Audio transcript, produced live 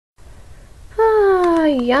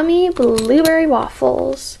yummy blueberry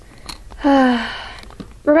waffles.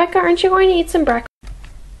 Rebecca, aren't you going to eat some breakfast?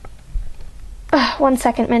 1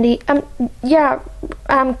 second, Mindy. Yeah,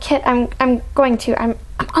 Kit, I'm going to. I'm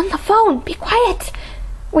on the phone. Be quiet.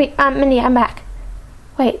 Wait, Mindy, I'm back.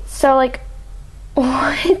 Wait, so, like,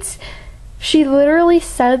 what? She literally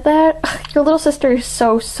said that? Your little sister is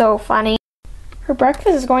so funny. Her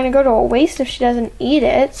breakfast is going to go to a waste if she doesn't eat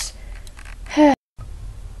it.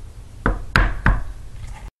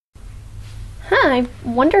 I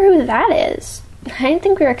wonder who that is. I didn't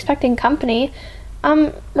think we were expecting company.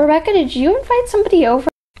 Rebecca, did you invite somebody over?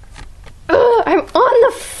 Ugh, I'm on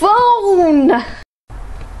the phone!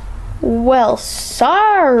 Well,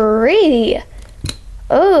 sorry.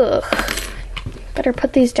 Ugh. Better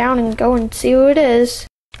put these down and go and see who it is.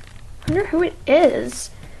 Wonder who it is.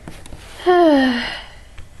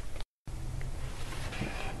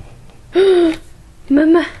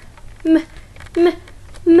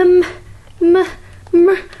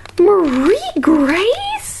 Marie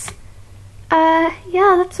Grace?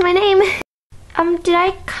 Yeah, that's my name. Did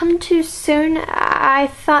I come too soon? I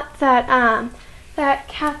thought that, that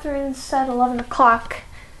Catherine said 11 o'clock.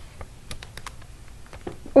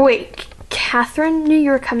 Wait, Catherine knew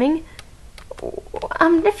you were coming?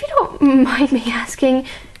 If you don't mind me asking,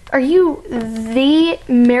 are you the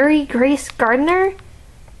Mary Grace Gardner?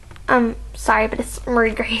 Sorry, but it's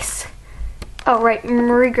Marie Grace. Oh, right,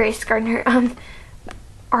 Marie Grace Gardner.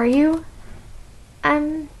 Are you?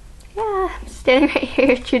 Yeah, I'm standing right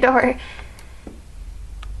here at your door.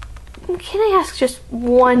 Can I ask just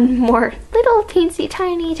one more little teensy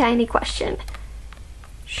tiny question?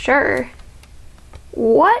 Sure.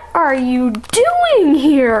 What are you doing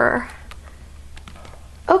here?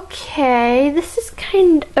 Okay, this is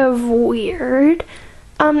kind of weird.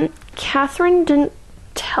 Catherine didn't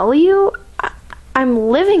tell you? I'm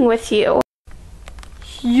living with you.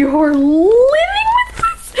 You're living with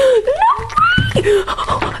us? No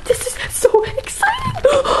way! This is so exciting!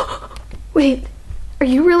 Wait, are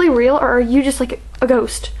you really real or are you just like a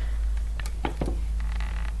ghost?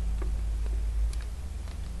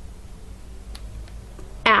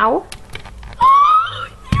 Ow.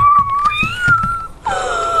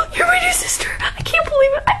 You're my new sister. I can't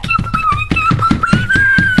believe it. I can't believe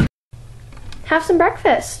it. Have some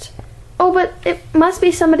breakfast. Oh, but it must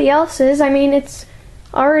be somebody else's. I mean, it's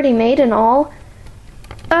already made and all.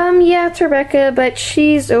 Yeah, it's Rebecca, but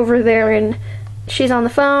she's over there and she's on the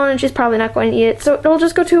phone and she's probably not going to eat it, so it'll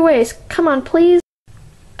just go 2 ways. Come on, please.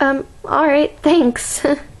 Alright, thanks.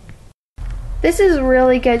 This is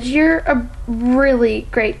really good. You're a really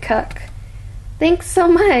great cook. Thanks so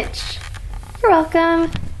much. You're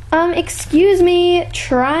welcome. Excuse me,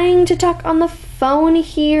 trying to talk on the phone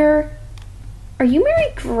here. Are you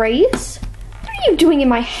Mary Grace? What are you doing in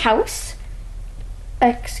my house?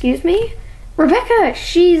 Excuse me? Rebecca,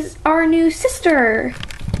 she's our new sister.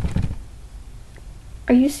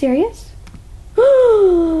 Are you serious?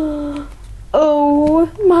 Oh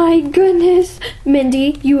my goodness.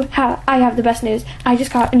 Mindy, I have the best news. I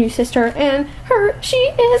just got a new sister and she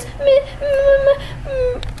is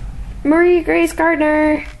Marie Grace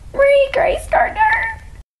Gardner. Marie Grace Gardner.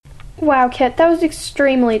 Wow, Kit, that was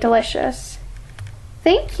extremely delicious.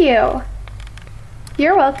 Thank you.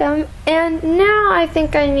 You're welcome. And now I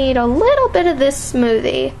think I need a little bit of this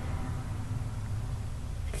smoothie.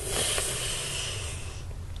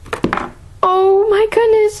 Oh my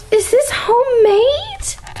goodness, is this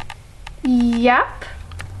homemade? Yep.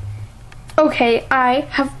 Okay, I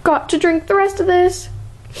have got to drink the rest of this.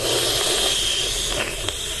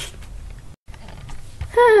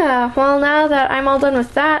 Well, now that I'm all done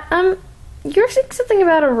with that, you were saying something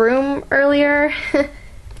about a room earlier.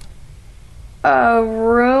 A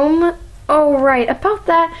room? Oh, right, about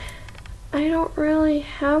that, I don't really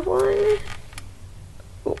have one.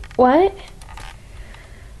 What?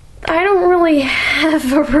 I don't really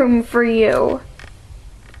have a room for you.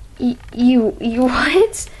 You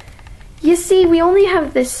what? You see, we only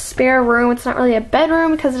have this spare room. It's not really a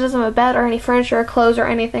bedroom because it doesn't have a bed or any furniture or clothes or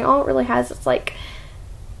anything. All it really has is like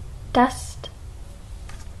dust.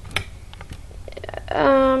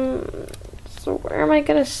 So where am I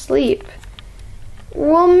gonna sleep?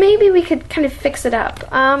 Well, maybe we could kind of fix it up.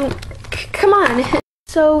 Come on.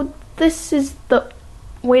 So this is the,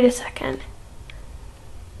 wait a second.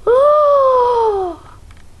 Oh!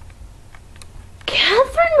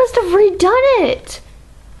 Catherine must have redone it.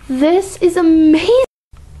 This is amazing.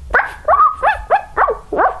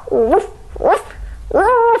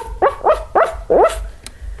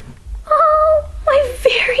 Oh, my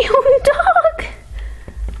very own dog.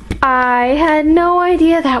 I had no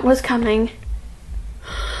idea that was coming.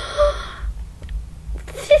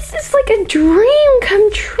 a dream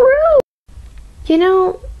come true. You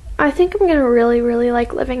know, I think I'm gonna really, really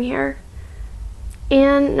like living here.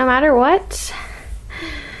 And no matter what,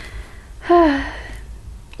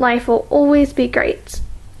 life will always be great.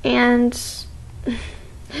 And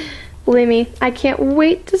believe me, I can't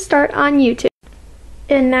wait to start on YouTube.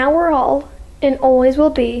 And now we're all, and always will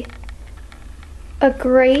be, a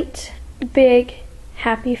great, big,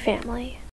 happy family.